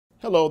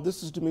Hello,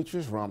 this is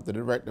Demetrius Rumph, the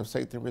Director of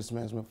Safety and Risk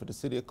Management for the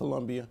City of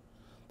Columbia.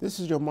 This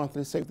is your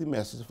monthly safety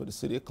message for the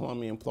City of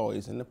Columbia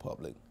employees and the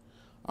public.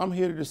 I'm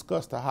here to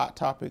discuss the hot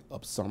topic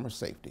of summer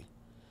safety.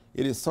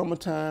 It is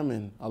summertime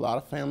and a lot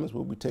of families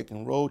will be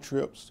taking road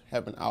trips,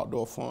 having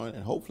outdoor fun,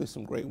 and hopefully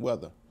some great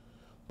weather.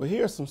 But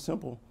here are some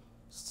simple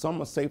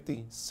summer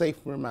safety safe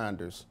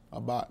reminders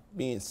about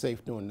being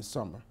safe during the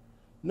summer.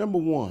 Number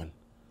one,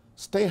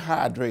 stay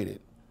hydrated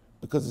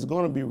because it's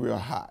going to be real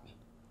hot.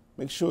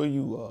 Make sure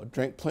you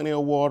drink plenty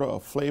of water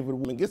or flavored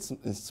water and get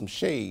some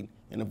shade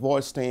and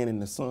avoid staying in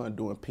the sun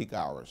during peak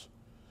hours.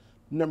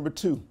 Number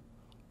two,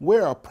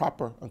 wear a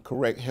proper and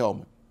correct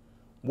helmet.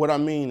 What I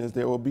mean is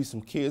there will be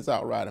some kids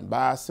out riding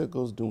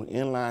bicycles, doing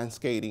inline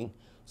skating,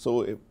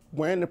 so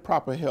wearing the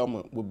proper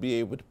helmet will be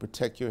able to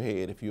protect your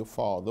head if you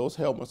fall. Those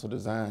helmets are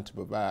designed to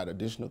provide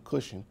additional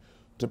cushion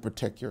to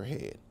protect your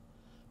head.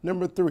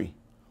 Number three,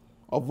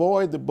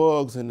 avoid the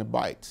bugs and the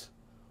bites.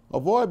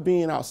 Avoid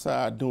being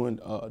outside during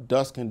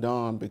dusk and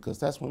dawn because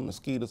that's when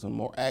mosquitoes are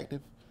more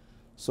active.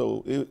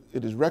 So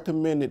it is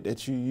recommended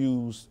that you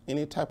use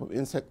any type of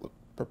insect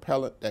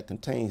repellent that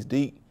contains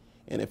DEET,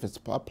 and if it's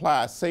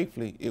applied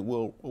safely, it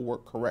will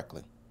work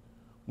correctly.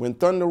 When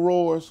thunder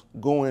roars,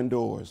 go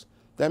indoors.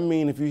 That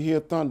means if you hear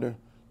thunder,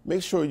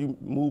 make sure you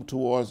move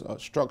towards a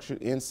structure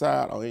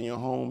inside or in your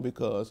home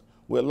because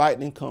with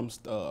lightning comes,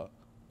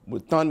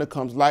 with thunder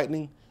comes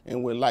lightning,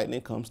 and with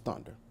lightning comes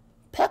thunder.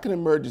 Pack an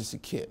emergency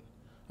kit.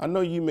 I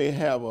know you may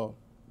have a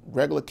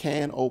regular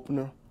can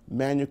opener,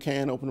 manual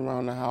can opener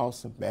around the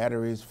house, and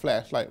batteries,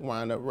 flashlight,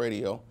 wind-up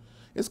radio.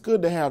 It's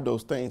good to have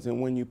those things,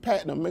 and when you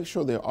pack them, make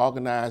sure they're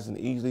organized and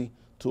easy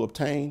to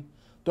obtain.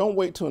 Don't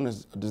wait till a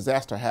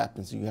disaster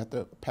happens and you have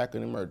to pack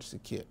an emergency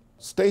kit.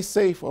 Stay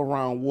safe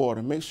around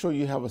water. Make sure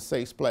you have a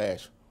safe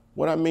splash.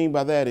 What I mean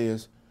by that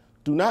is,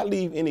 do not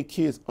leave any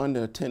kids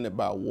unattended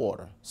by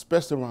water,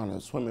 especially around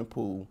a swimming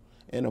pool,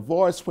 and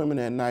avoid swimming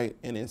at night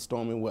and in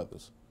stormy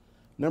weathers.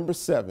 Number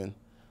seven,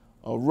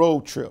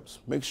 road trips.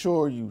 Make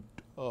sure you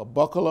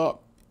buckle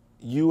up,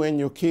 you and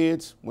your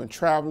kids, when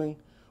traveling,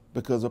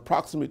 because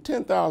approximately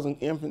 10,000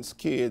 infants,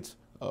 kids,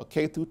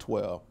 K through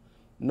 12,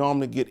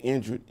 normally get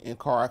injured in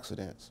car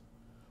accidents.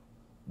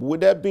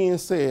 With that being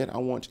said, I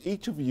want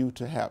each of you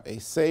to have a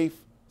safe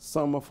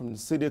summer from the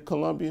City of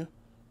Columbia,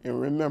 and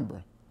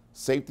remember,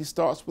 safety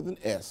starts with an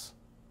S,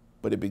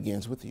 but it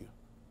begins with you.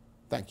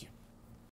 Thank you.